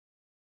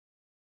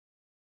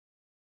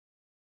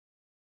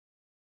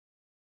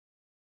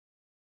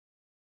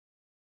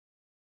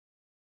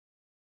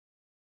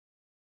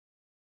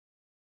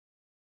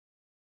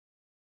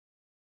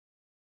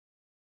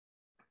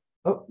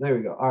Oh, there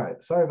we go. All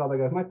right. Sorry about that,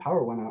 guys. My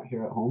power went out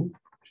here at home,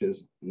 which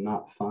is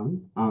not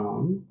fun.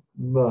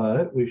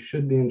 But we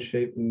should be in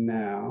shape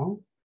now.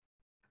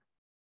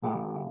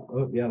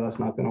 Oh, yeah, that's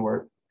not going to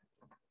work.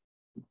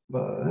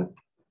 But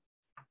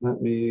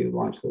let me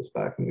launch this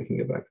back and we can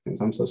get back to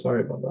things. I'm so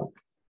sorry about that.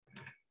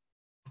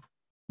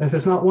 If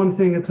it's not one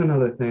thing, it's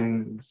another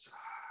thing. This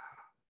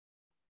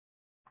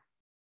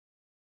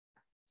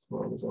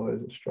world is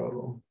always a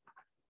struggle.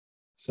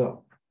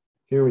 So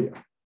here we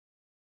are.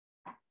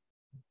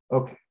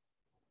 Okay.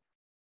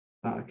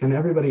 Can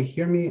everybody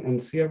hear me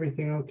and see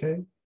everything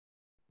okay?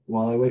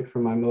 While I wait for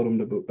my modem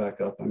to boot back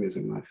up, I'm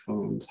using my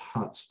phone's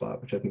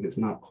hotspot, which I think is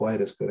not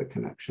quite as good a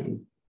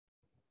connection.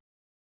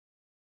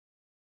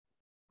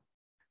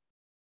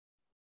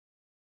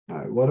 All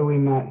right, what are we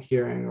not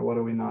hearing or what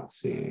are we not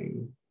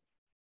seeing?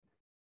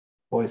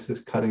 Voice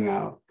is cutting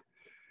out.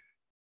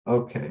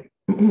 Okay.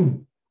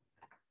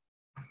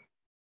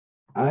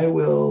 I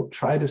will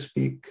try to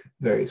speak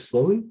very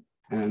slowly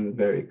and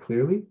very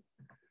clearly.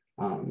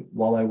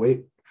 While I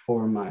wait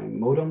for my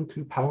modem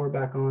to power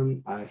back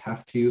on, I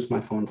have to use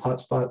my phone's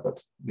hotspot.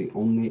 That's the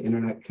only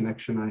internet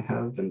connection I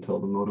have until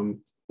the modem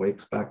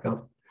wakes back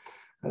up.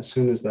 As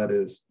soon as that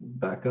is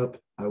back up,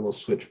 I will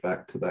switch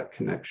back to that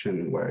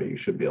connection where you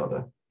should be able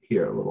to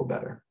hear a little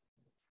better.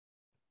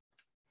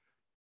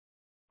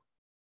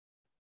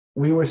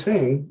 We were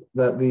saying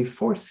that the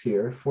force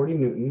here, 40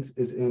 newtons,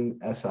 is in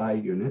SI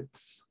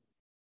units,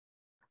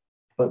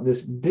 but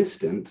this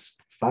distance,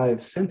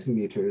 5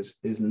 centimeters,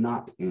 is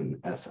not in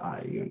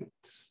SI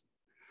units.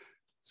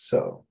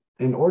 So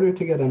in order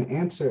to get an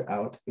answer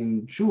out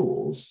in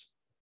joules,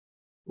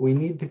 we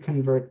need to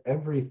convert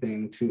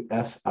everything to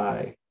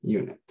SI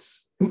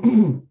units.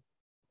 The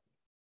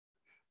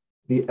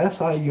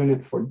SI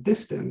unit for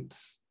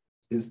distance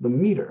is the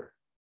meter,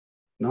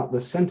 not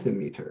the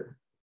centimeter.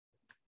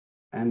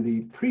 And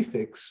the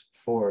prefix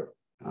for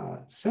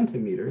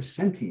centimeter,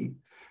 centi,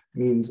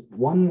 means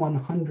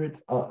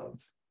 1/100th of.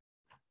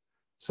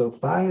 So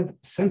 5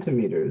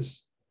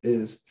 centimeters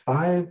is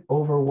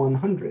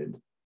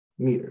 5/100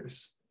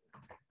 meters.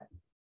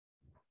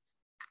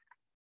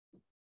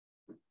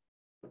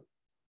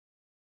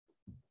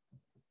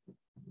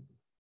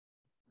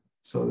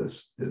 So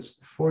this is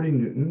 40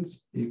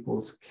 newtons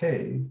equals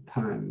K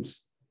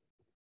times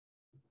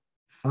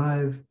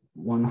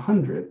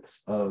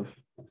 5/100ths of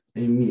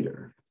a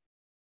meter.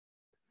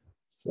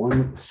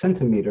 1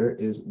 centimeter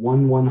is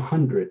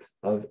 1/100th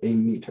of a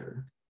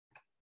meter.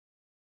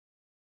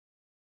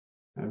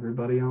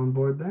 Everybody on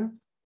board there?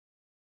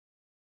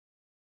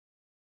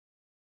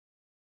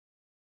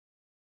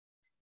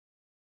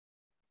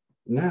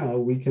 Now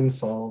we can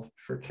solve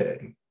for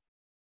K.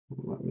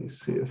 Let me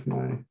see if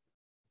my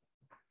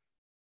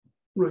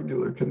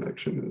regular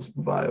connection is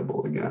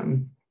viable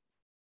again.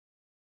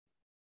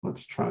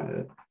 Let's try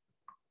it.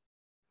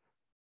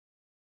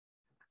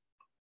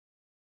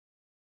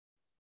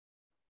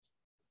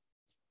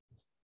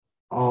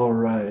 All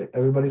right,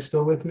 everybody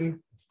still with me?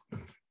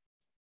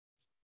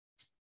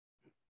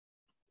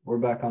 We're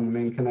back on the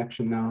main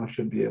connection now. I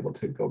should be able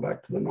to go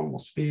back to the normal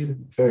speed.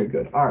 Very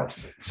good. All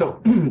right,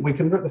 so we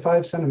convert the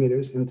 5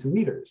 centimeters into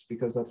meters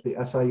because that's the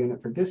SI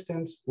unit for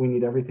distance. We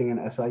need everything in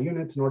SI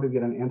units in order to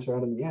get an answer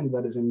out in the end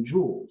that is in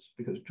joules,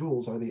 because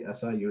joules are the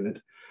SI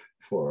unit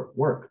for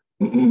work.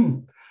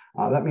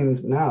 That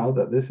means now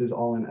that this is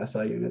all in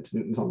SI units,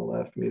 newtons on the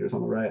left, meters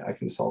on the right, I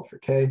can solve for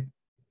K.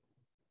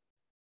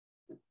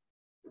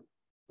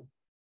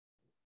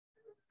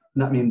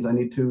 That means I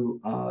need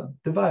to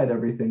divide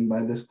everything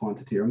by this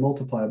quantity or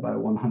multiply by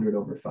 100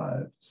 over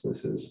 5. So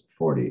this is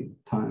 40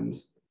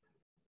 times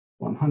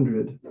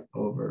 100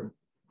 over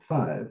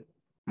 5.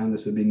 And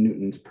this would be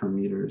newtons per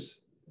meters.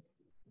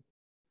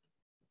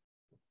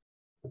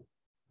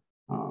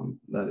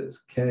 That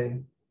is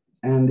K.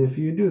 And if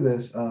you do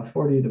this,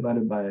 40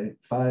 divided by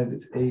 5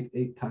 is 8.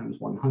 8 times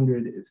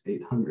 100 is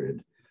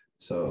 800.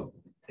 So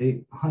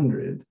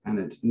 800, and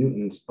it's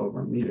newtons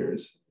over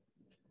meters.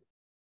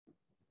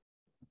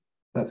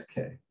 That's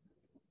K.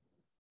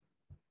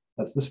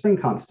 That's the spring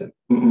constant.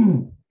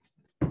 So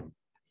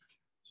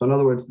in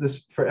other words,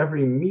 this, for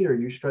every meter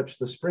you stretch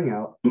the spring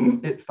out,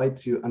 it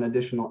fights you an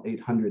additional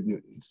 800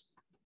 newtons.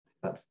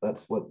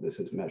 That's what this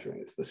is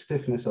measuring. It's the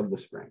stiffness of the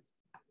spring.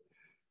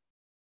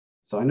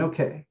 So I know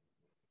K.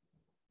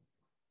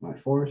 My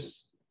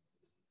force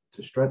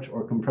to stretch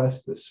or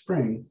compress this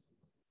spring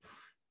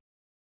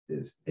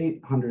is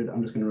 800.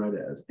 I'm just going to write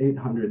it as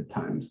 800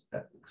 times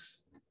X.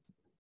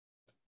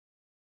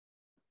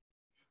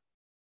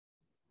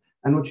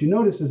 And what you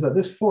notice is that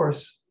this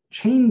force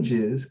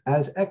changes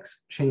as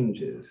X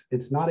changes.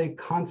 It's not a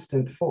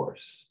constant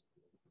force.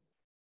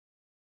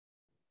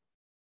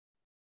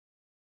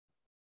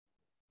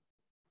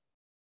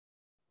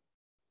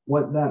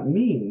 What that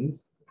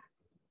means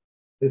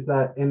is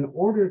that in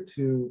order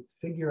to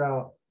figure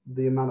out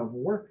the amount of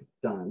work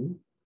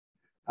done,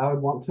 I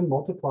would want to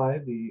multiply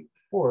the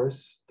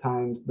force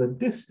times the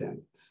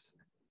distance.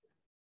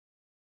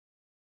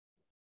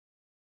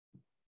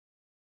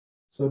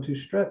 So to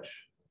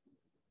stretch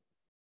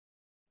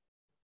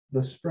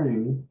the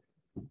spring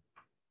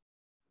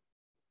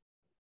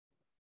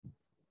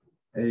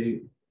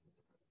a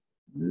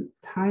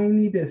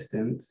tiny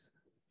distance,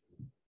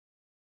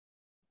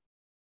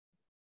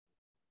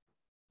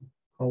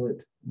 call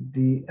it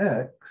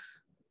dx,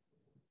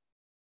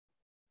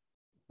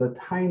 the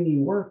tiny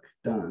work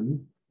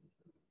done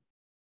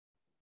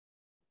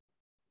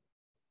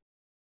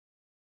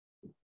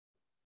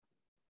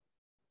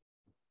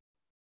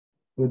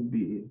would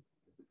be,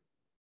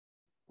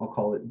 I'll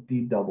call it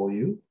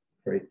dw,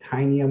 for a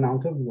tiny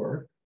amount of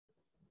work,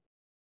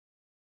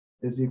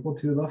 is equal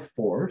to the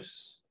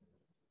force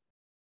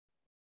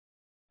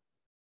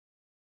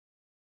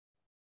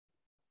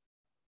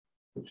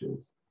which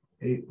is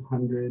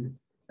 800x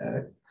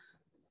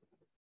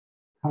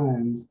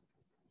times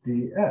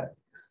dx.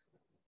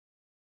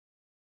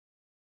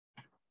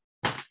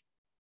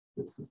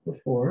 This is the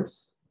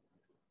force.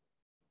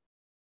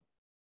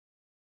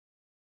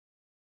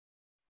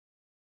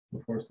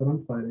 The force that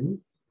I'm fighting.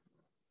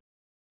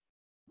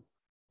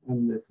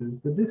 And this is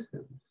the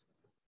distance.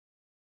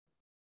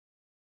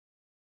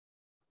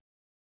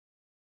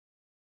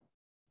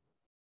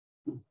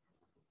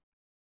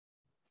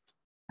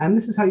 And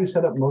this is how you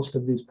set up most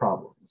of these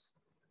problems.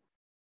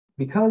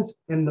 Because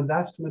in the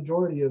vast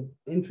majority of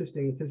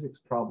interesting physics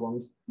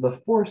problems, the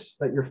force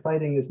that you're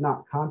fighting is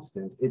not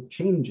constant, it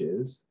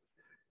changes.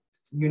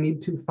 You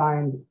need to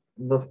find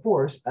the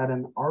force at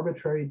an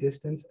arbitrary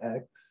distance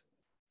x,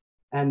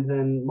 and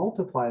then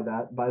multiply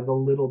that by the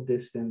little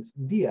distance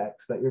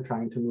dx that you're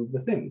trying to move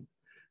the thing.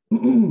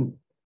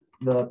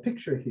 The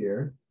picture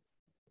here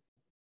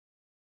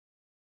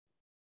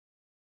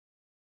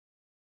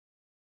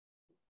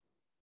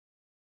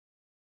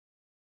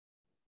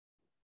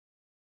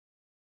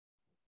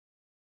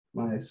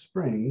my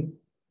spring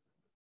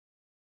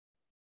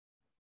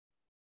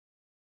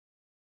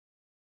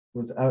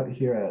was out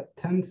here at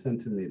 10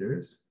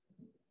 centimeters.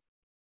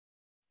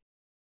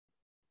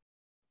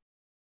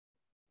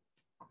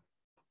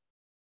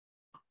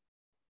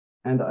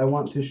 And I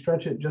want to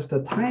stretch it just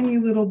a tiny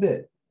little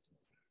bit.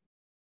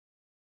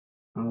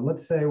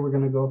 Let's say we're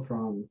going to go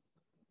from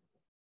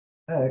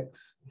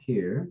x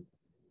here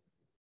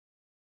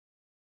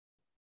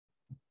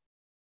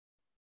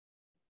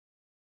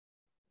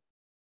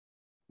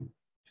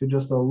to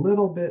just a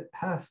little bit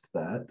past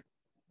that.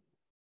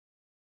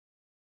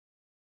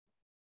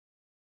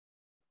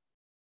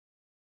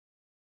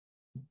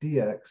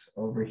 Dx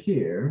over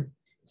here.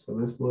 So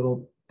this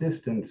little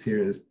distance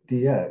here is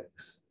dx.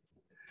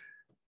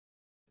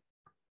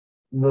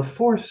 The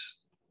force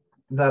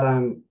that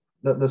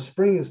the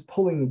spring is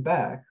pulling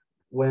back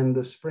when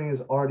the spring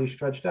is already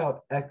stretched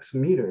out x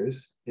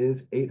meters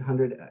is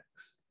 800x,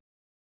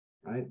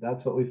 right?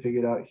 That's what we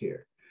figured out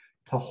here.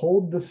 To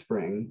hold the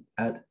spring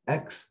at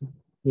x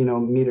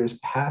meters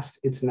past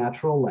its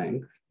natural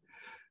length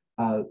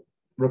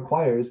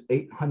requires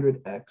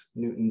 800x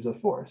newtons of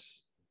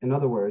force. In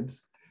other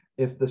words,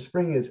 if the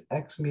spring is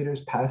x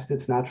meters past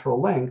its natural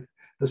length,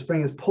 the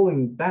spring is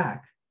pulling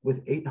back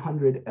with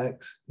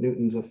 800x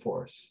newtons of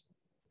force.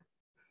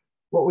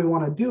 What we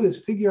want to do is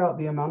figure out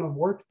the amount of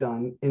work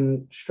done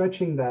in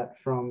stretching that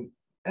from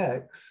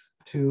x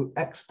to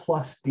x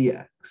plus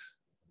dx,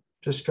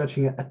 just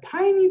stretching it a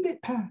tiny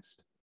bit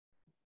past.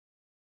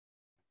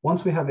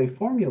 Once we have a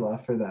formula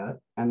for that,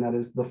 and that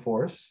is the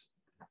force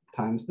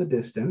times the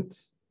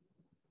distance,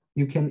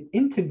 you can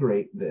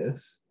integrate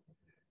this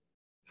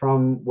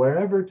from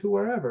wherever to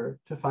wherever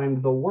to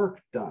find the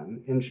work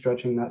done in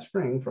stretching that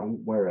spring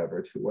from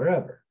wherever to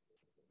wherever.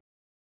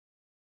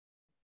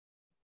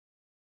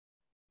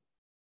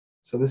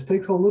 So this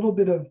takes a little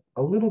bit of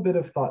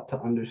thought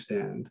to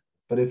understand,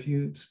 but if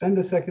you spend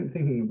a second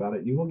thinking about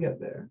it, you will get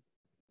there.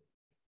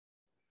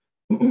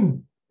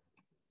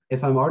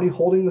 If I'm already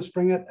holding the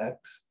spring at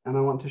x and I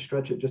want to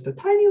stretch it just a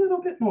tiny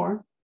little bit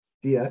more,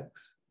 dx,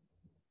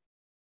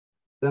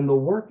 then the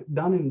work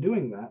done in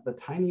doing that, the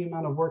tiny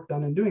amount of work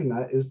done in doing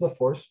that, is the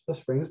force the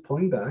spring is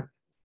pulling back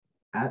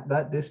at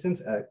that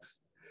distance x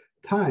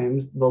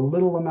times the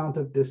little amount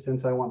of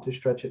distance I want to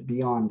stretch it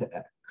beyond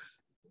x.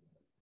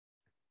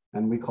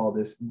 And we call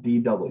this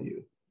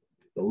dw,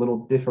 the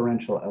little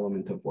differential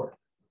element of work.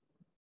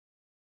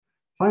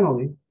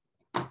 Finally,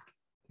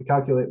 to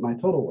calculate my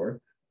total work,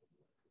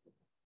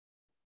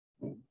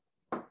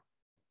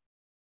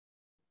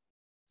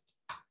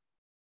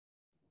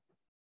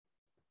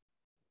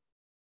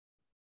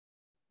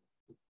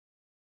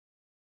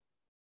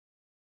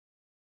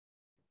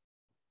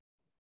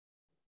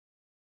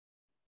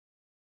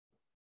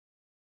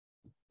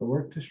 the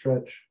work to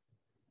stretch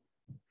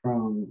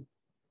from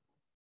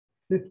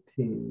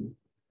 15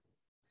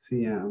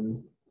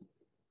 cm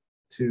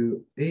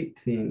to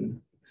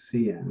 18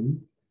 cm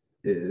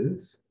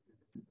is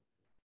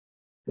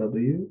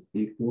W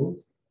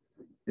equals,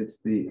 it's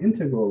the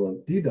integral of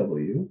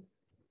dw.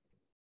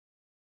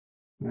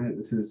 Right,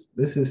 this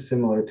is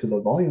similar to the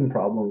volume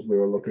problems we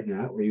were looking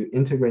at, where you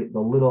integrate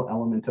the little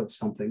element of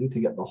something to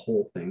get the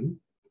whole thing.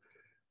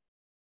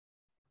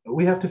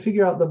 We have to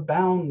figure out the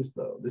bounds,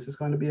 though. This is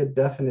going to be a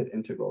definite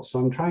integral. So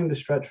I'm trying to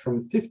stretch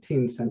from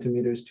 15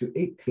 centimeters to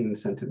 18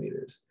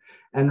 centimeters.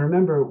 And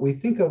remember, we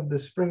think of the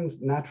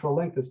spring's natural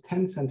length as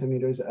 10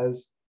 centimeters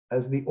as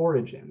the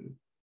origin.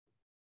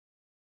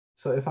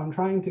 So if I'm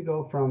trying to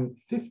go from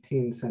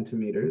 15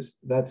 centimeters,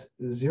 that's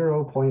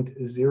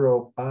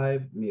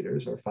 0.05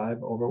 meters, or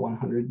 5 over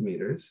 100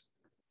 meters,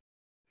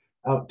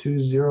 out to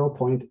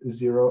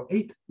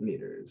 0.08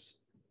 meters.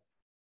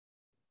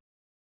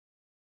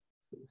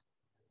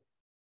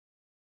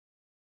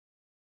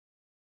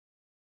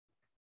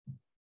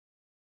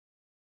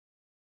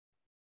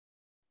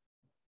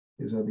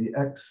 These are the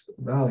x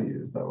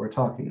values that we're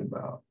talking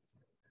about,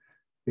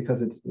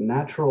 because its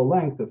natural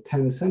length of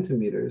 10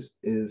 centimeters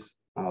is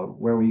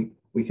where we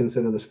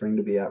consider the spring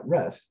to be at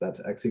rest. That's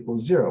x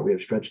equals 0. We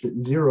have stretched it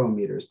 0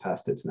 meters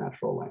past its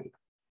natural length.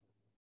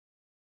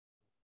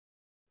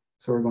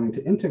 So we're going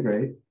to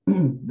integrate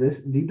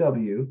this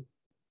dw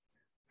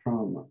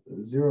from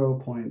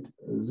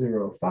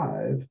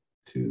 0.05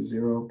 to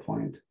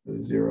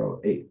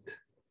 0.08.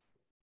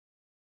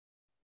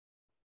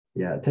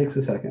 Yeah, it takes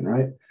a second,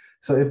 right?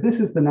 So if this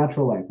is the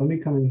natural length, let me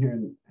come in here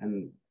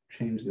and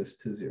change this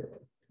to 0.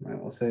 Right?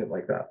 I'll say it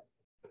like that.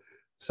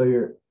 So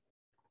your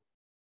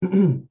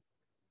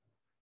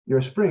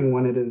your spring,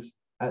 when it is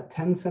at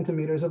 10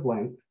 centimeters of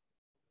length,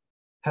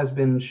 has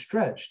been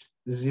stretched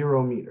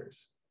 0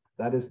 meters.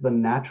 That is the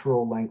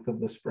natural length of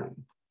the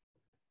spring.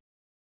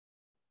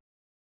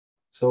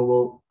 So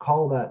we'll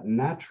call that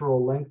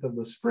natural length of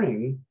the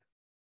spring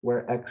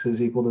where x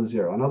is equal to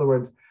 0. In other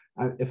words,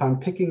 if I'm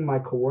picking my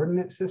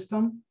coordinate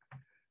system,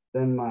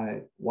 then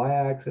my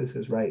y-axis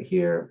is right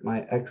here,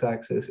 my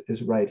x-axis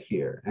is right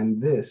here, and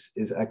this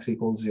is x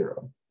equals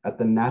 0 at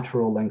the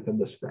natural length of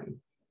the spring.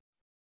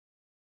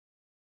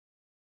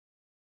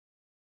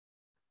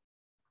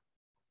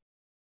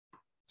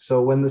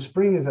 So when the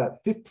spring is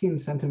at 15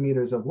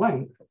 centimeters of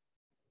length,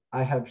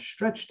 I have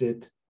stretched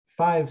it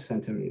 5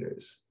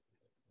 centimeters.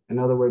 In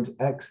other words,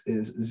 x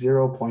is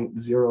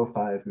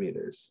 0.05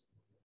 meters.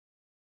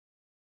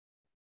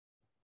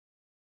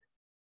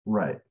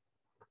 Right.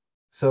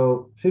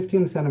 So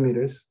 15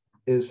 centimeters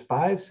is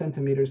 5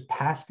 centimeters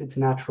past its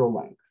natural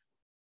length.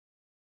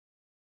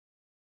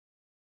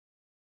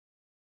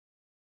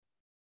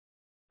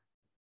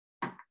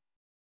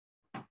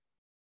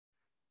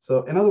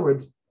 So in other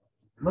words,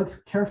 let's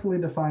carefully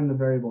define the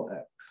variable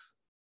x.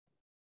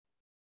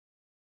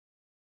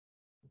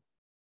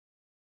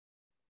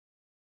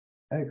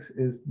 X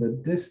is the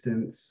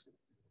distance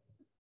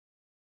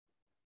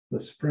the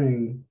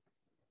spring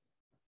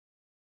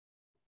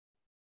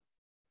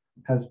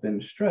has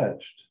been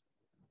stretched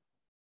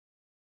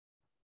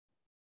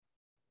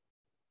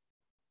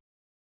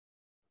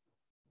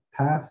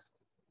past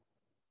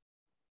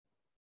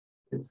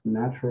its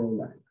natural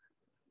length.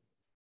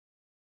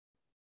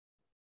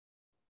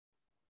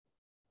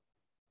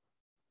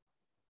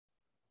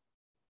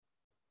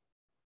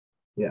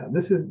 Yeah,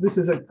 this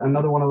is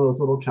another one of those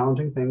little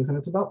challenging things, and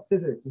it's about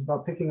physics. It's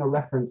about picking a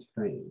reference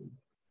frame.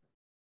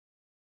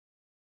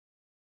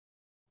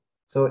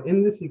 So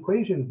in this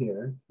equation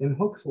here, in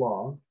Hooke's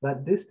law,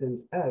 that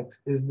distance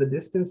x is the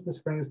distance the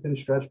spring has been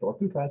stretched or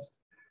compressed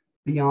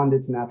beyond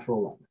its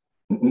natural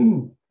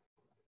length.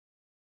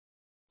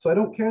 So I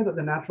don't care that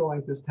the natural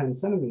length is 10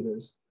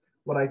 centimeters.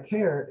 What I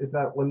care is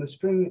that when the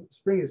spring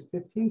is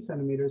 15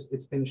 centimeters,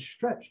 it's been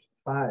stretched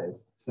 5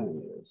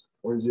 centimeters,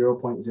 or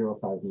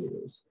 0.05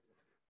 meters.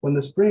 When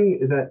the spring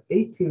is at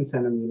 18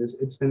 centimeters,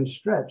 it's been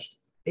stretched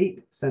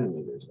 8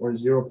 centimeters, or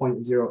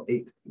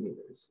 0.08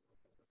 meters.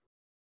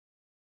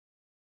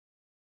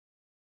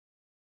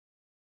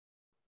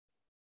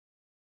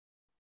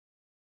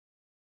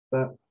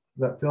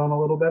 That feeling a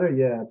little better?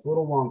 Yeah, it's a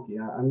little wonky.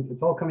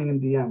 It's all coming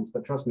in DMs,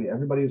 but trust me,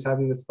 everybody who's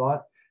having this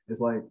thought is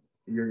like,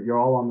 you're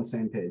all on the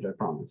same page, I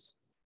promise.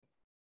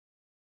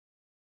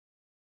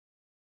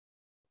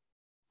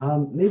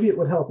 Maybe it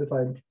would help if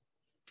I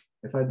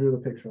drew the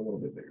picture a little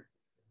bit bigger.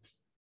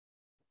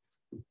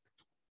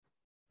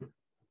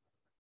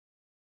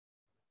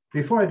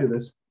 Before I do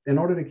this, in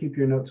order to keep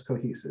your notes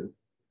cohesive,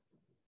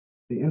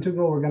 the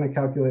integral we're going to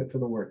calculate for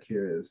the work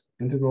here is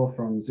integral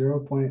from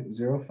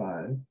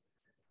 0.05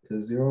 to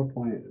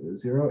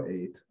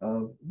 0.08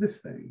 of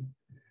this thing,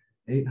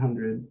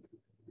 800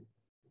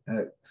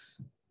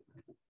 x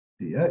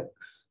dx.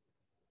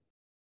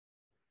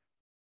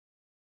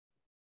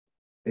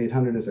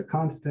 800 is a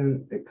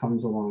constant. It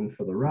comes along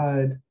for the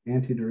ride.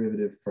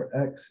 Antiderivative for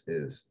x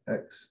is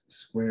x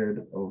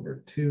squared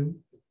over 2.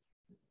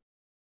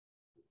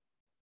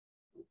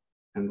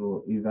 And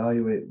we'll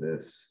evaluate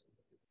this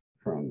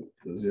from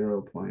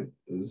 0.05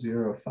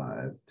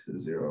 to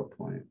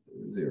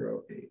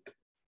 0.08.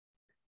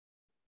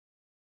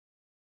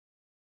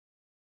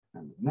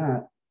 And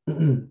that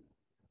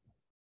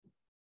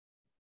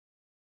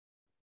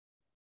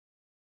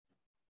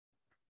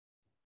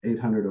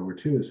 800 over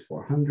 2 is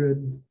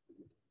 400.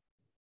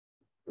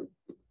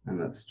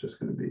 And that's just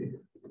going to be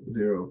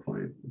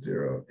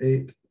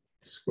 0.08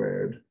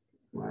 squared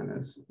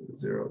minus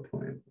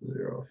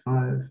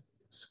 0.05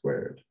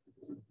 squared.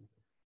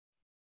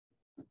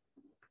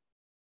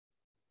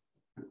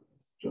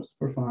 Just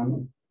for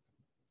fun.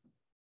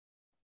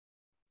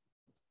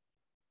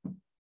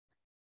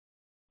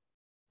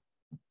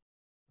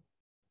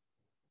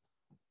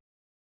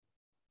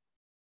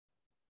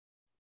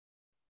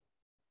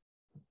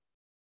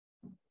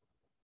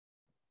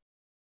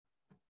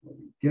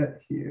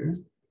 get here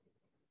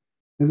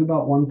is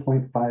about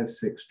 1.56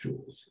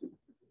 joules.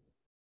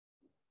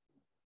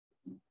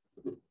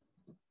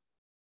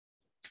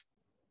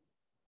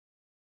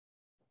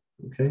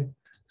 Okay,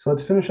 so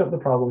let's finish up the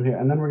problem here,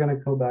 and then we're going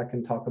to go back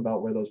and talk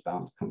about where those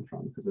bounds come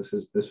from, because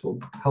this will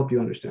help you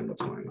understand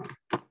what's going on.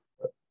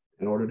 But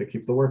in order to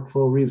keep the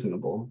workflow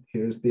reasonable,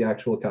 here's the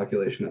actual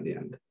calculation at the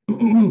end.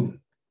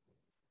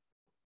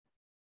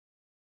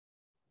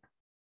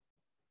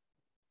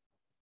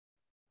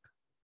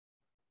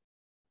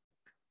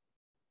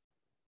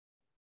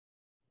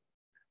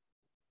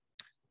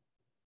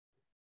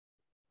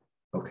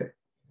 Okay.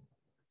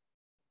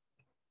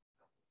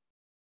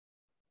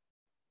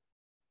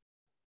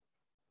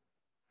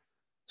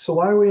 So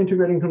why are we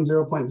integrating from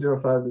 0.05 to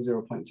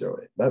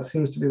 0.08? That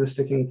seems to be the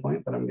sticking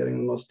point that I'm getting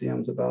the most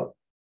DMs about.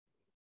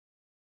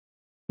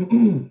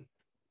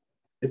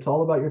 It's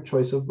all about your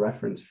choice of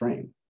reference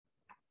frame.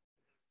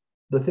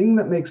 The thing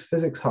that makes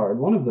physics hard,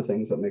 one of the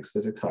things that makes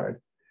physics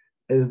hard,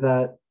 is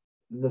that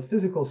the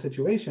physical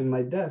situation,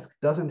 my desk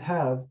doesn't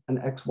have an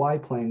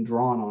XY plane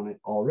drawn on it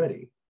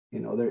already.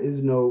 You know, there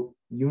is no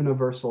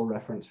universal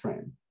reference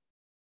frame.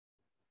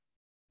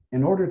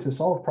 In order to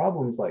solve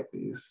problems like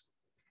these,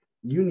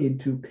 you need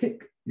to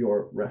pick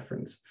your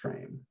reference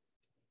frame.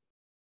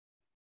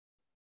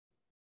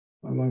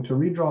 I'm going to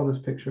redraw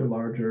this picture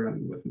larger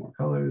and with more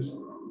colors.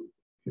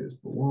 Here's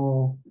the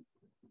wall.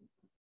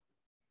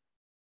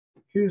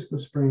 Here's the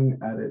spring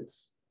at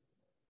its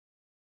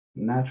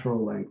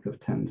natural length of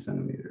 10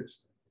 centimeters.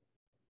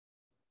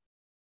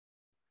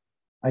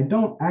 I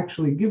don't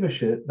actually give a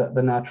shit that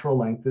the natural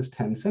length is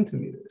 10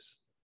 centimeters.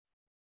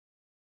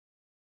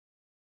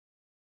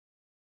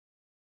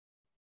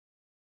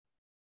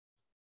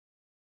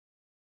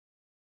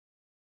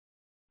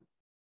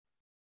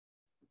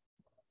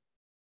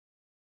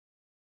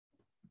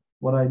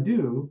 What I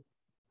do,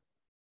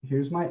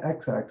 here's my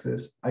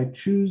x-axis. I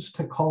choose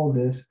to call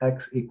this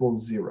x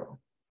equals 0.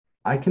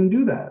 I can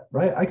do that,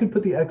 right? I could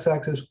put the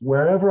x-axis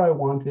wherever I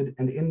wanted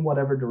and in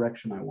whatever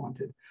direction I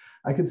wanted.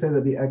 I could say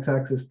that the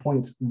x-axis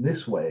points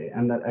this way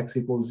and that x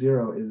equals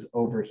 0 is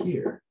over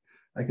here.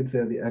 I could say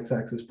that the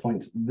x-axis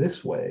points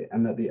this way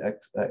and that the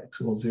x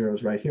equals 0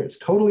 is right here. It's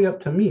totally up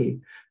to me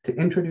to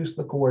introduce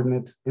the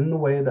coordinates in the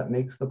way that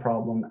makes the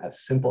problem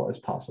as simple as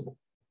possible.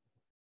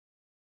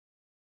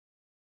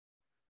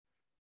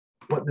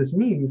 What this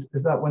means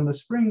is that when the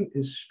spring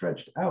is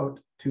stretched out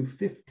to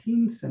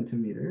 15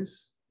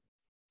 centimeters,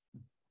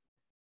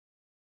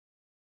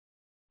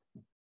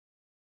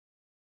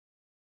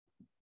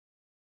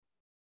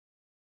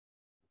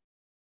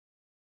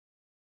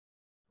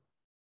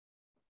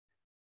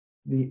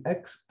 the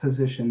x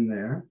position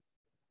there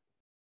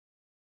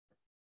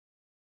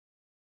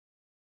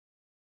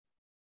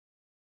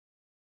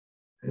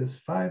is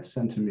 5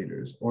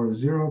 centimeters or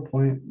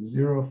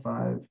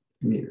 0.05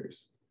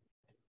 meters.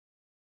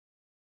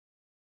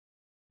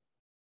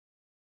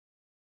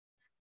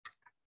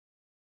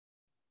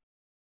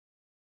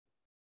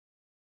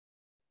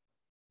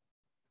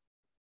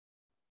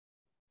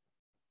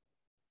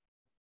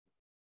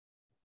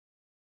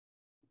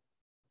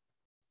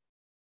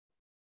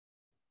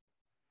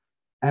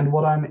 And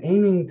what I'm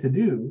aiming to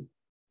do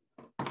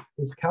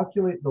is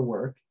calculate the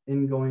work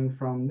in going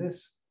from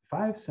this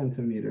 5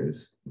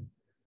 centimeters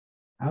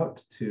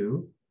out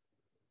to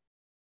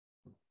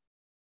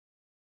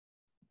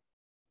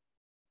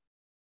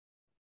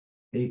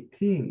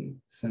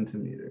 18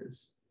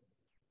 centimeters.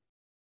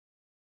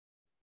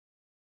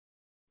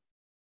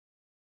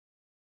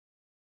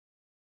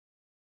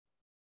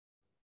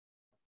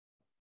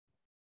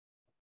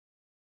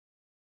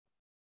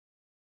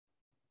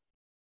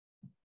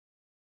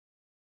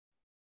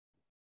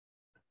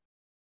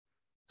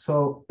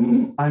 So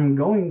I'm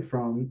going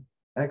from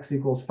x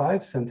equals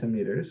 5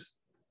 centimeters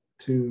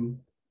to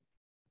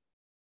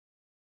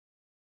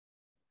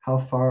how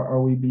far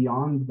are we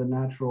beyond the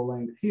natural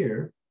length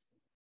here?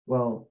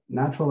 Well,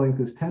 natural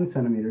length is 10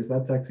 centimeters,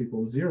 that's x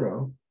equals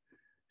 0.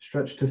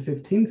 Stretched to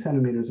 15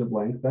 centimeters of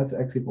length, that's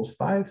x equals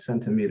 5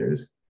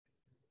 centimeters.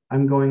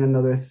 I'm going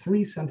another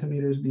 3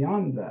 centimeters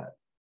beyond that.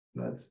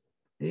 That's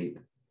 8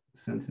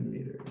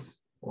 centimeters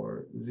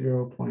or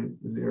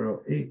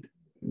 0.08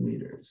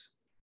 meters.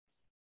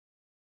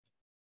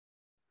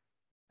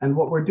 And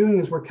what we're doing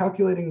is we're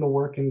calculating the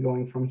work in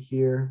going from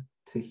here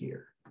to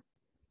here.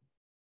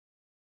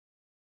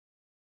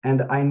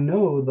 And I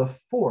know the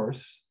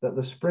force that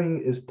the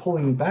spring is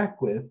pulling back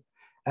with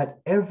at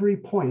every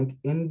point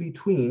in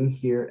between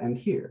here and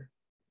here.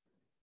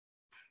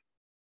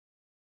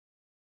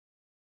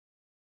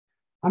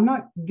 I'm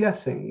not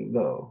guessing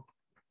though.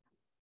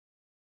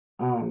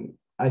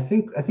 I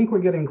think we're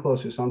getting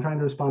closer. So I'm trying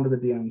to respond to the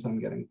DMs I'm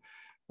getting.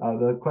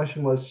 The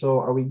question was, so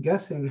are we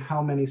guessing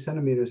how many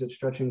centimeters it's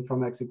stretching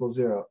from x equals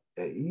 0?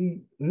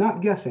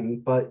 Not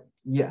guessing, but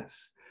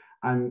yes.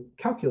 I'm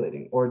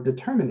calculating or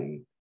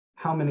determining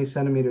how many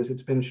centimeters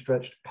it's been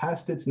stretched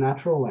past its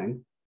natural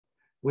length,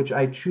 which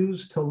I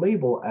choose to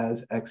label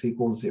as x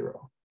equals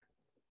 0.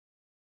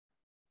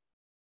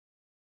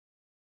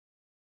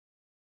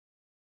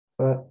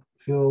 Does that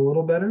feel a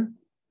little better?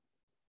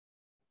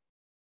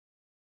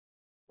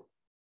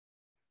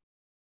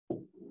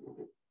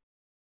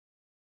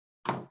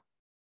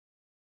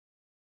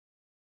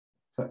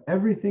 So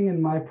everything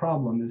in my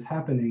problem is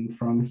happening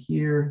from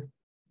here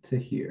to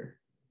here.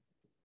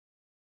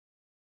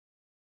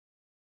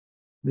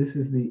 This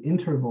is the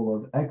interval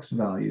of X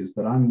values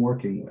that I'm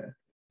working with.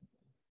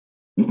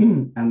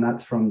 And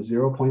that's from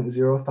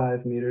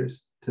 0.05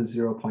 meters to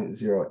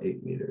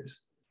 0.08 meters.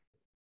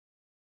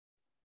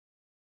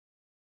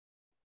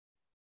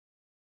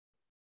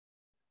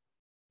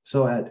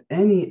 So at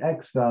any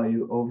X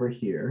value over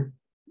here,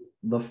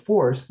 the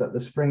force that the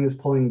spring is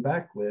pulling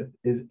back with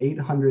is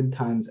 800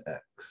 times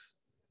X.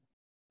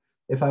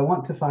 If I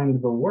want to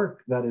find the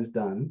work that is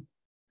done,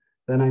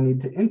 then I need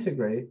to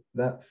integrate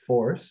that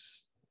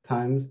force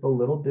times the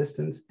little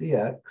distance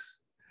dx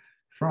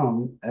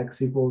from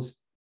X equals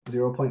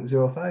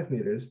 0.05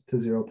 meters to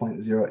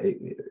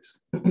 0.08 meters.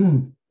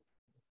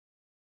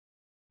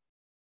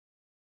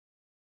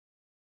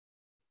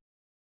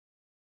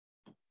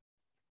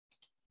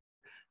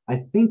 I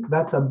think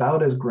that's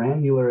about as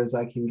granular as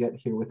I can get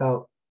here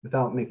without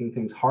making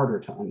things harder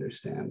to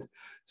understand.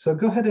 So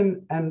go ahead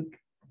and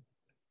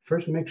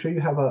first make sure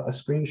you have a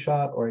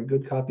screenshot or a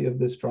good copy of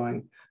this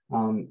drawing,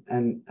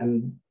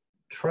 and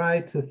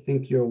try to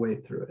think your way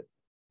through it.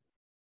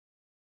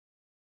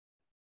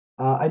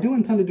 I do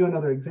intend to do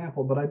another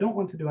example, but I don't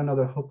want to do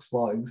another Hooke's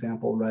Law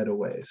example right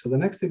away. So the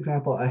next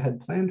example I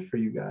had planned for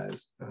you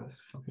guys, this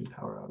fucking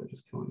power outage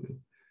is killing me.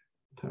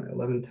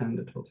 11:10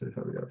 to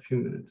 12:35, we got a few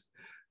minutes.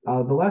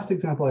 The last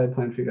example I had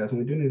planned for you guys, and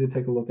we do need to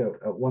take a look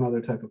at one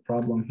other type of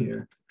problem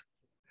here,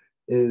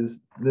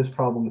 is this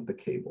problem with the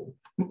cable.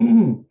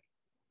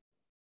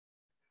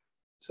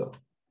 So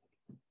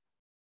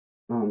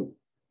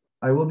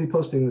I will be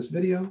posting this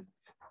video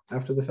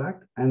after the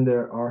fact, and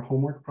there are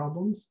homework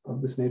problems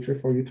of this nature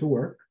for you to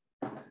work.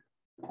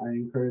 I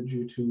encourage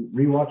you to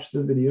rewatch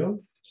the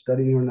video,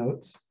 study your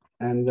notes,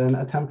 and then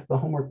attempt the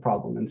homework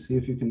problem and see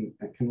if you can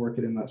work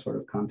it in that sort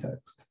of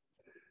context.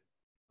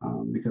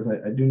 Because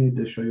I do need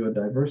to show you a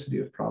diversity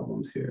of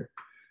problems here.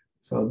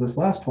 So this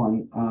last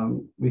one,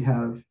 we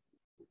have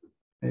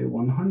a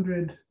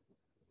 100-foot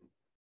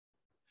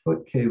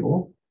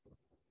cable,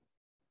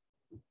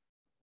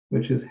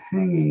 which is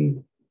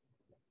hanging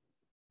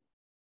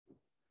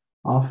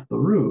off the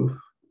roof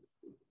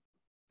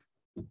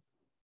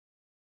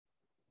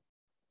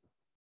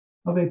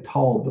of a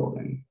tall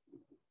building.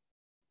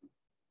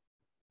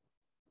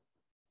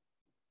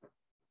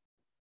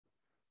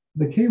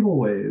 The cable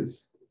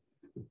weighs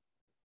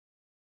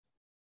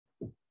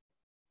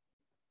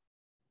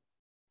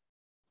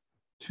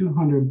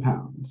 200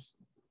 pounds.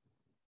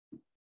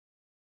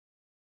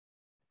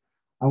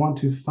 I want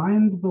to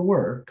find the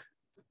work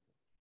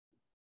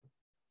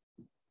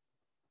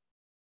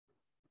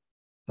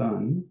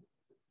done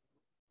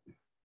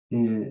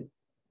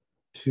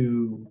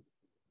to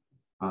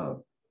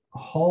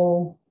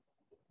haul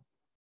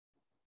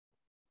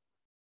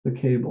the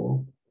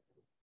cable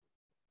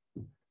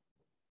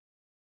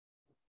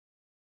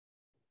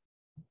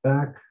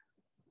back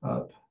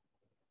up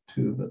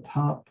to the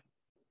top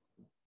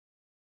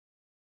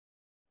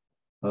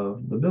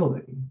of the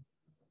building.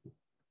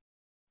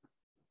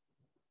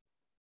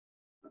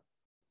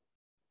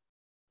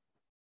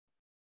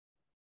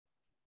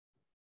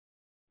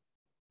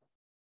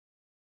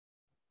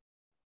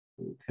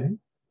 Okay.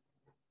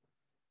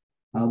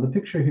 The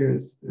picture here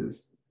is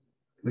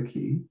the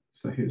key.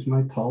 So here's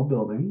my tall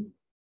building.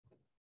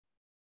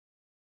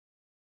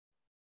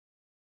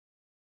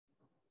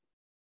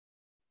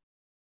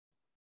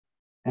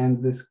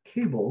 And this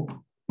cable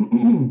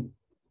is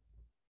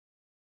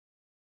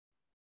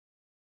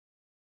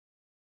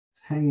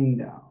hanging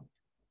down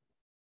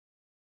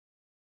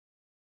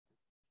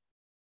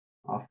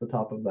off the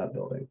top of that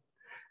building.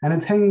 And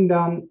it's hanging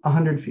down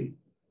 100 feet.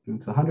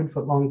 It's a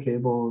 100-foot long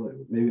cable.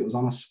 Maybe it was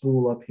on a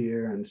spool up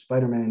here, and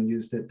Spider-Man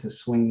used it to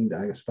swing.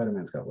 I guess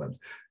Spider-Man's got webs.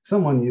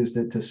 Someone used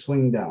it to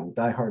swing down,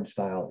 Die Hard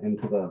style,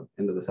 into the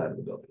side of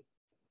the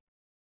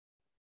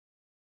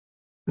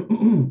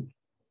building.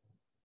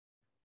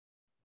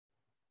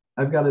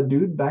 I've got a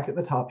dude back at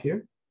the top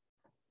here,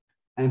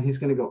 and he's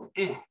going to go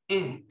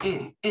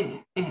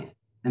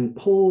and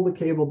pull the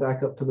cable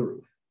back up to the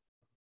roof.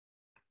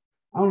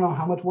 I don't know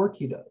how much work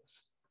he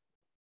does.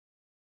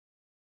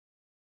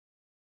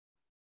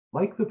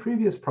 Like the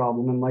previous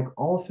problem, and like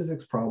all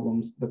physics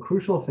problems, the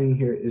crucial thing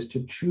here is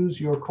to choose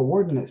your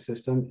coordinate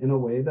system in a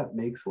way that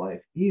makes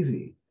life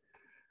easy.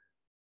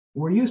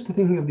 We're used to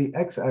thinking of the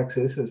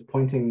x-axis as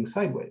pointing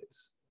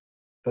sideways,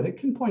 but it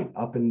can point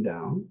up and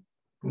down.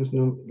 There's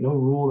no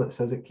rule that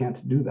says it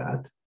can't do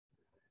that.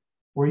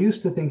 We're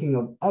used to thinking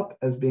of up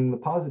as being the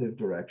positive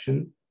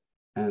direction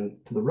and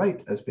to the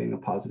right as being a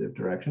positive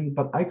direction,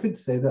 but I could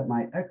say that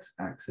my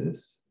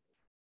x-axis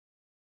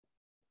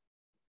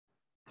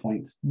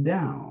points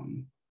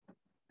down,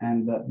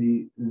 and that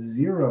the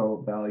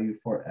 0 value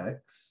for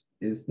x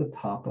is the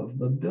top of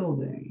the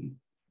building.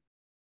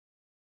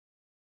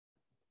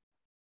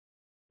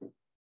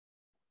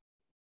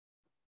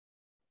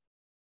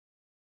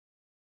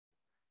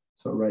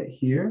 So right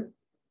here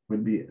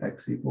would be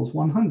x equals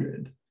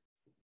 100.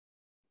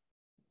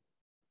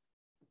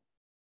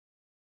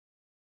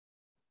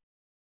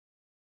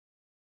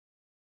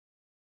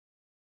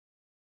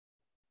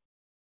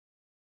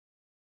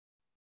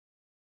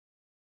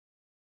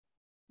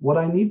 what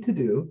I need to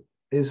do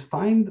is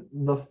find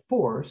the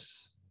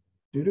force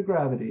due to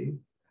gravity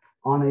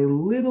on a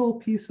little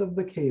piece of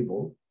the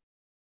cable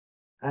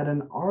at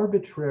an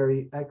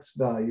arbitrary x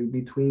value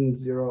between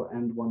 0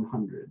 and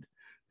 100. So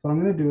what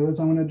I'm going to do is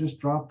I'm going to just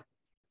drop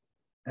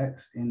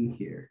x in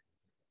here.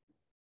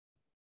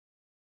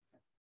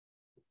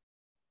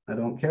 I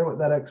don't care what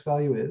that x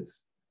value is.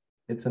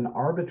 It's an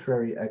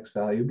arbitrary x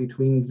value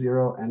between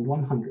 0 and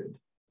 100.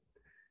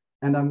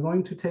 And I'm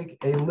going to take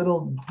a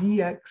little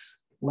dx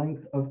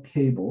length of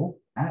cable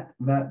at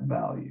that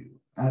value,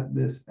 at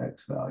this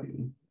x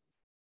value.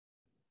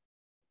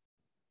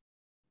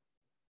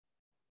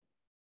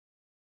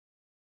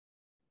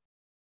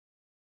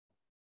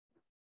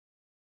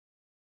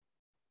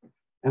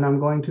 And I'm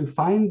going to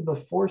find the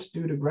force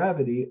due to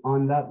gravity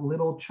on that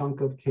little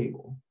chunk of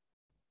cable.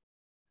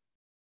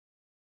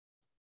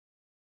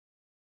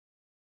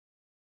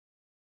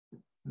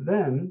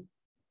 Then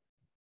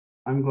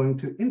I'm going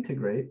to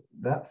integrate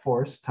that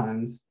force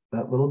times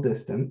that little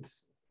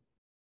distance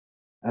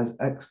as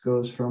x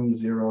goes from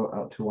 0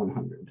 out to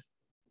 100.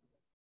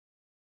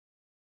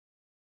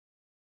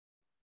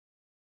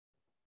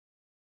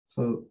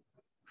 So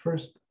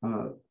first,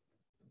 I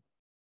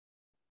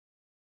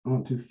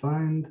want to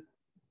find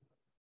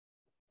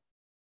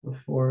the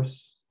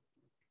force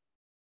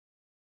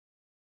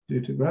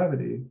due to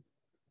gravity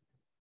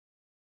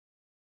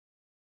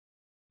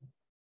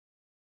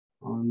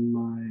on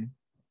my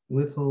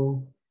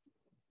little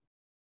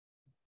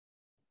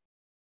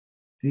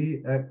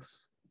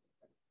dx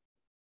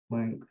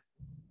length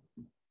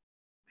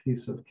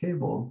piece of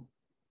cable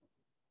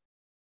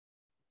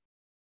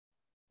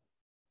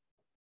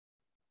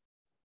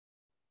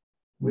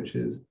which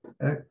is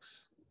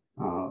x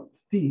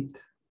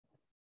feet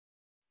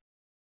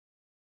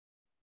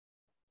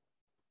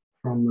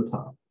from the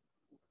top.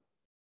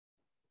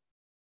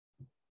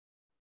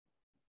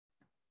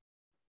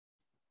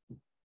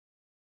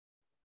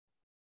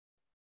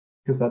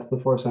 Because that's the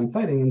force I'm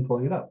fighting and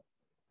pulling it up.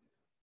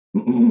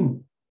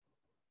 In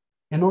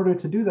order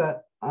to do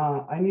that,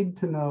 I need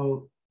to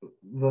know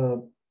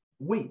the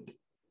weight,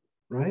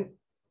 right?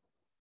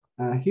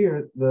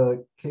 Here,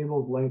 the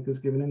cable's length is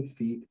given in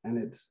feet and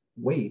its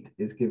weight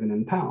is given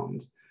in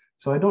pounds.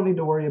 So I don't need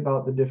to worry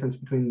about the difference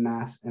between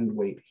mass and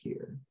weight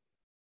here.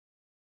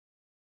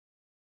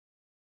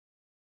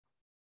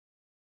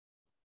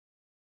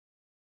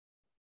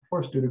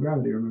 Force due to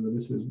gravity, remember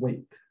this is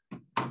weight.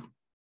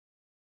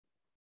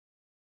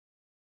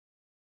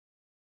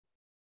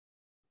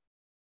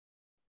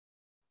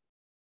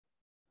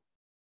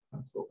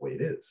 That's what weight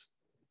is.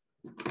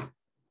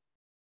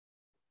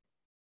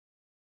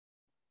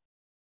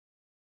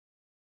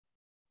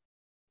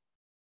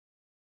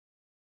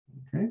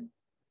 Okay.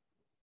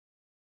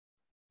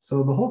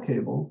 So the whole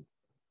cable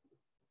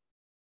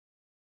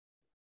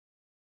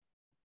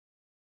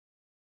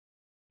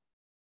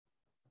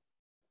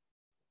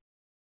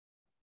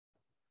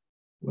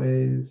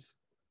weighs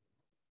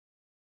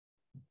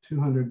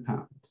 200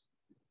 pounds,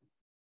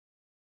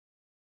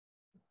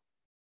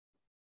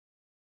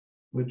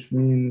 which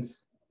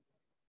means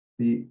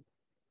the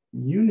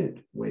unit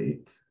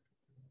weight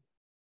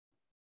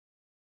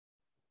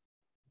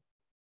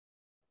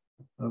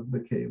of the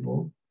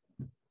cable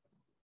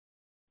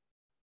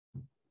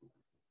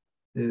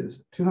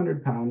is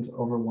 200 pounds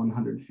over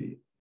 100 feet.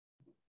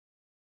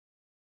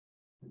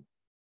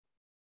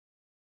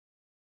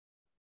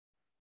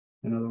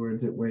 In other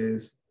words, it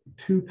weighs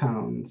 2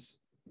 pounds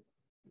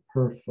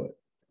per foot.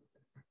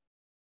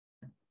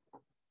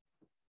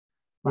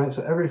 Right,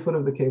 so every foot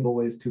of the cable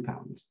weighs 2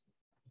 pounds.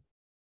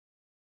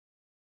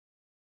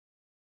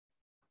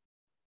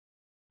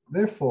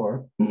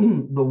 Therefore,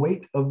 the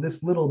weight of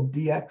this little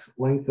dx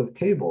length of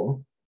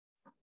cable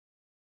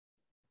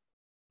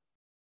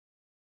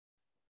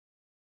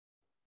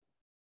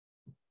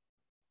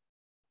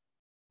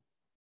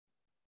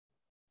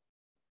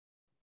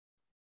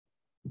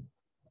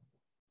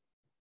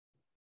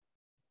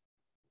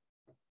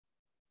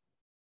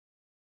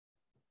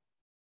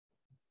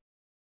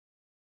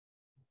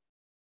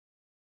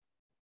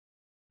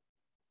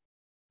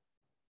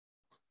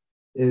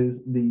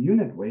is the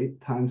unit weight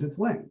times its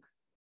length.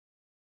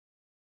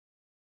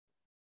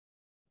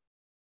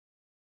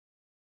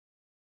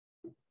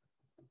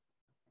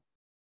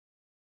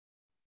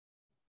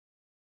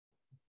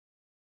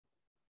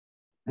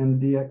 And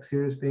dx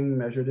here is being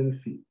measured in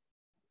feet.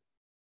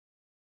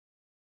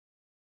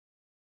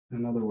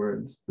 In other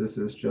words, this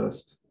is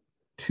just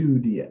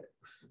 2dx.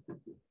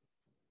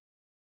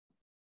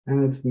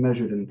 And it's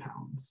measured in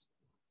pounds.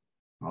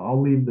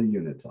 I'll leave the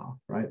units off,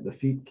 right? The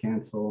feet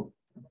cancel.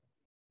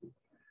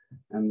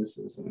 And this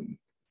is in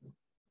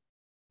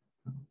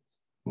pounds.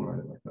 I'll write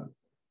it like that.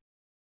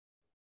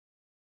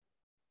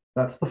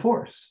 That's the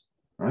force,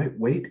 right?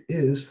 Weight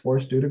is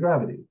force due to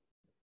gravity.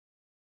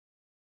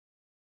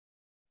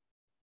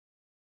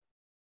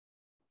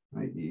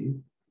 i.e.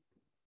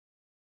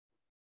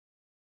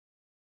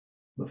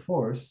 the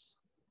force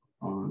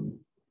on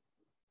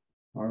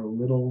our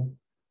little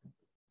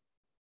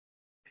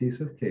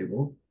piece of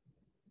cable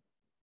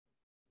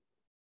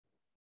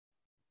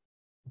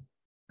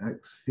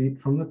X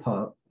feet from the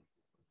top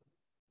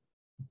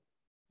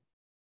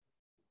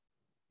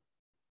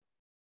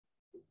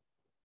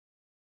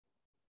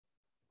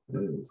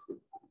is,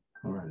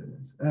 all right, it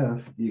is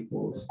F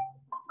equals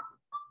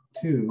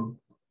 2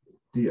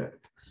 dx.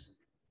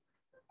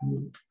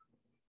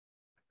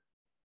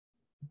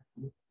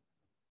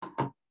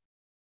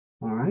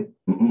 All right.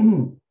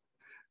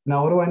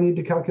 Now, what do I need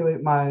to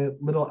calculate my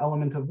little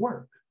element of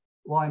work?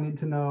 Well, I need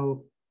to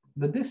know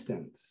the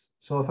distance.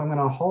 So if I'm going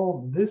to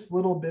haul this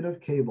little bit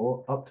of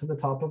cable up to the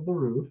top of the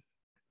roof,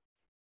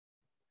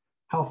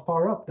 how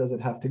far up does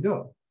it have to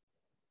go?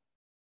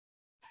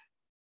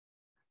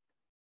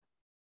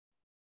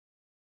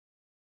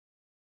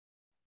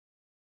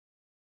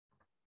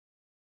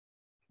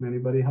 Can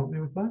anybody help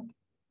me with that?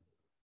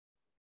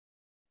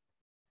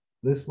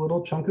 This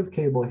little chunk of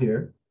cable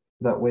here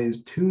that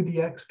weighs 2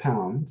 dx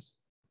pounds,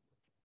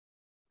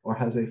 or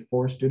has a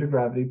force due to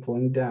gravity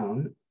pulling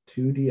down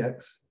 2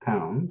 dx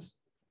pounds,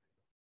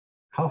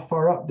 how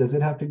far up does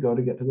it have to go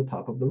to get to the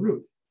top of the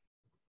roof?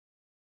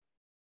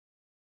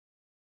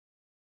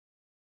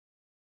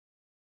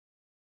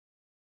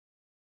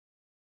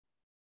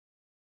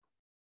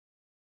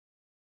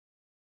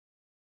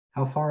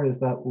 How far is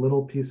that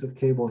little piece of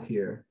cable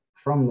here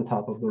from the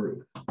top of the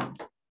roof?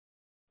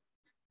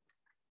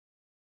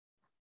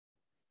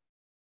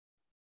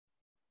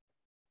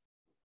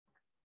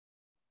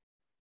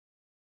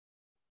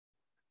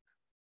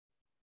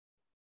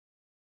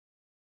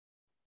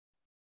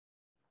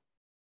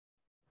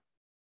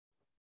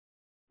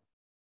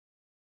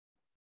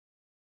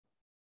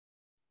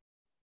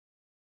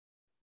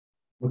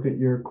 Look at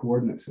your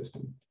coordinate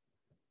system.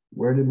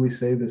 Where did we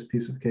say this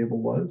piece of cable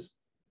was?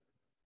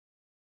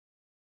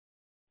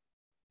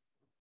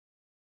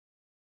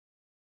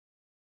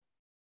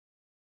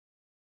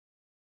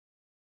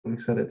 We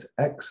said it's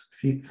X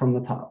feet from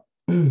the top.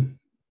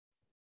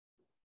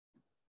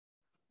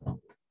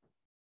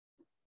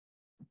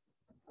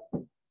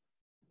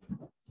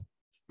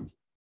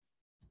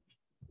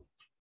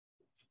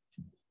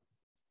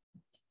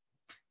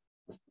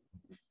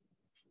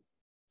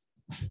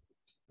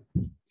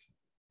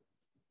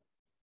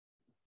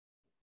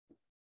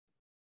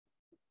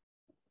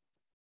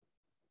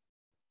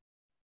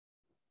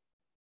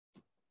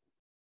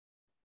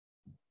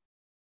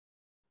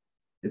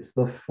 It's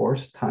the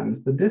force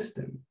times the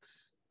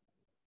distance.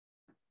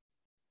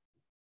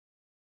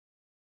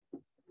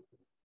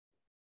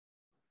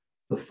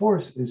 The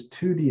force is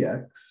 2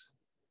 dx.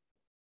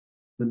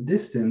 The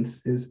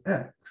distance is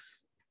x.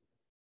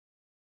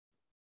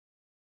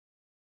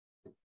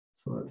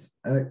 So that's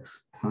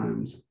x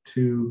times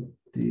 2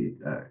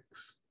 dx.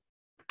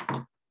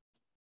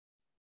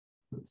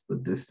 That's the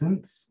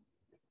distance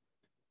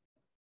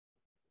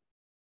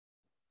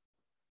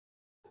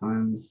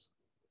times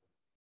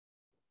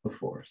the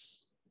force.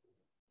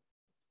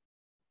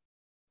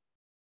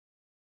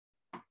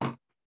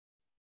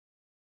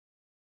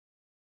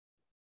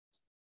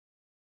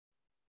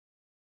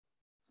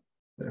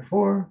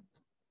 Therefore,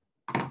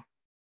 to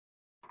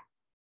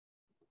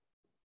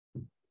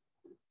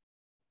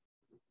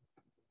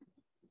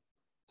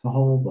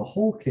hold the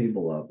whole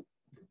cable up,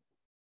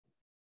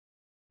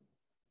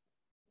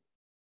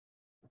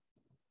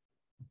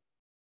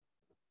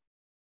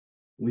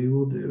 we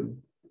will do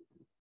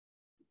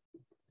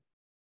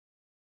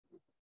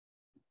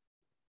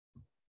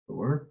the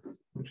work,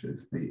 which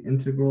is the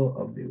integral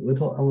of the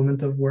little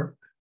element of work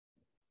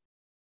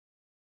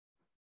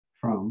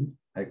from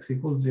x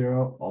equals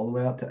 0 all the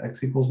way out to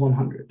x equals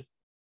 100.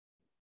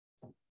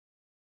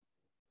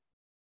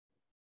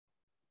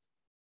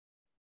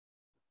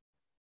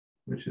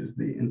 Which is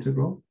the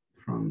integral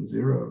from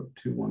 0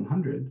 to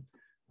 100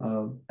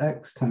 of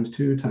x times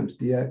 2 times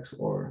dx,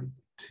 or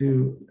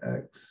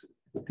 2x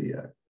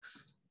dx.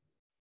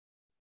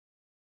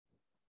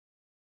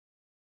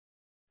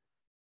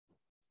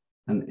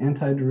 An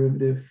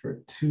antiderivative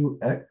for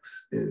 2x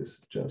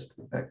is just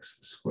x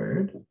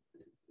squared.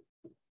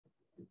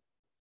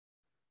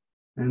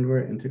 And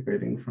we're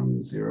integrating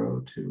from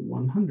 0 to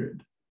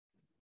 100.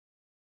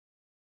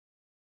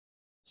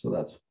 So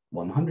that's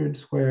 100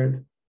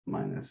 squared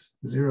minus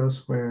 0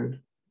 squared.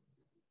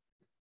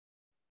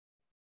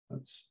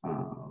 That's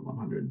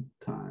 100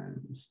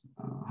 times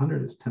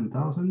 100 is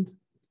 10,000.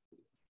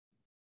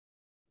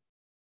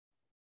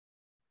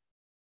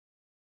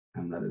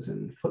 And that is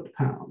in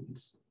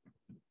foot-pounds.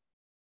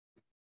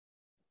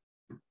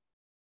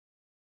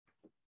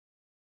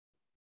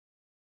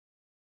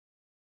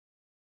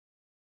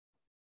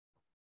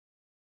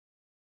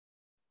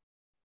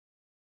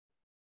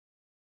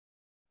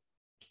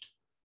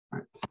 All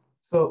right.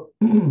 So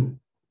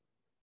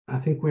I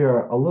think we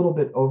are a little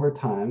bit over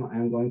time.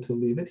 I'm going to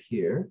leave it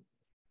here.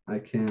 I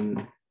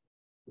can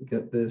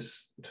get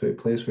this to a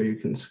place where you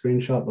can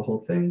screenshot the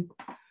whole thing.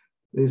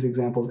 These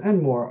examples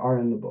and more are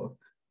in the book.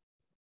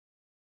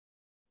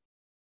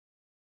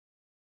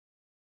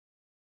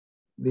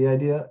 The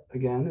idea,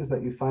 again, is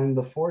that you find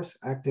the force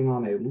acting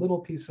on a little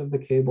piece of the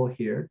cable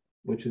here,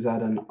 which is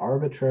at an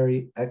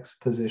arbitrary x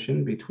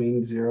position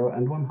between 0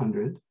 and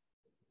 100.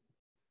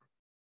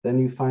 Then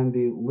you find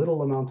the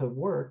little amount of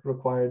work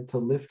required to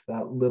lift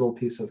that little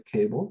piece of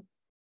cable.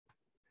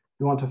 If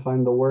you want to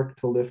find the work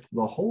to lift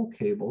the whole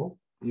cable,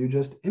 you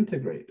just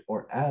integrate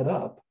or add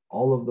up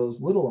all of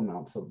those little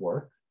amounts of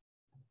work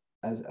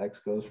as x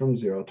goes from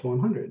 0 to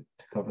 100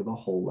 to cover the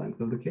whole length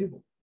of the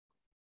cable.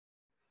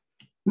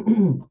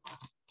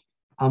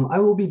 I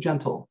will be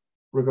gentle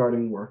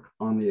regarding work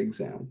on the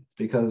exam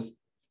because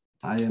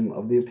I am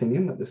of the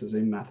opinion that this is a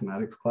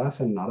mathematics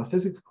class and not a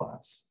physics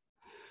class.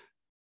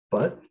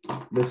 But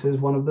this is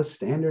one of the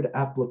standard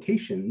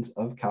applications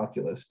of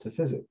calculus to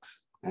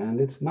physics.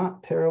 And it's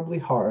not terribly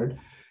hard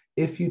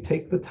if you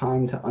take the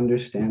time to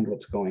understand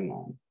what's going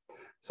on.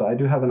 So I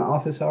do have an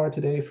office hour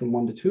today from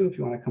 1 to 2. If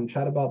you want to come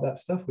chat about that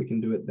stuff, we can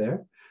do it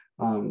there.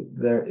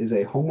 There is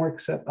a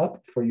homework set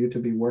up for you to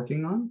be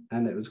working on,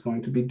 and it was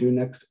going to be due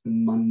next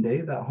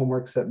Monday. That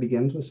homework set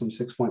begins with some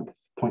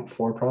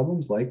 6.4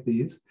 problems like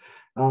these,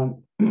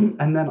 and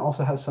then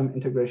also has some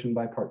integration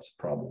by parts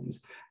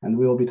problems. And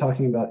we will be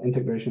talking about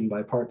integration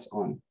by parts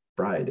on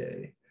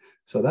Friday.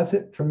 So that's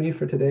it for me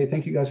for today.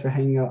 Thank you guys for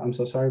hanging out. I'm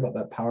so sorry about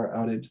that power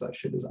outage. That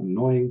shit is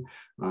annoying.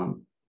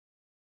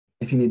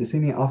 If you need to see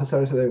me office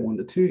hours today, 1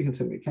 to 2, you can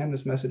send me a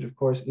Canvas message, of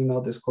course,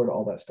 email, Discord,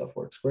 all that stuff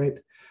works great.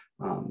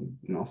 And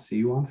I'll see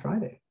you on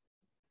Friday.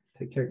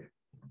 Take care.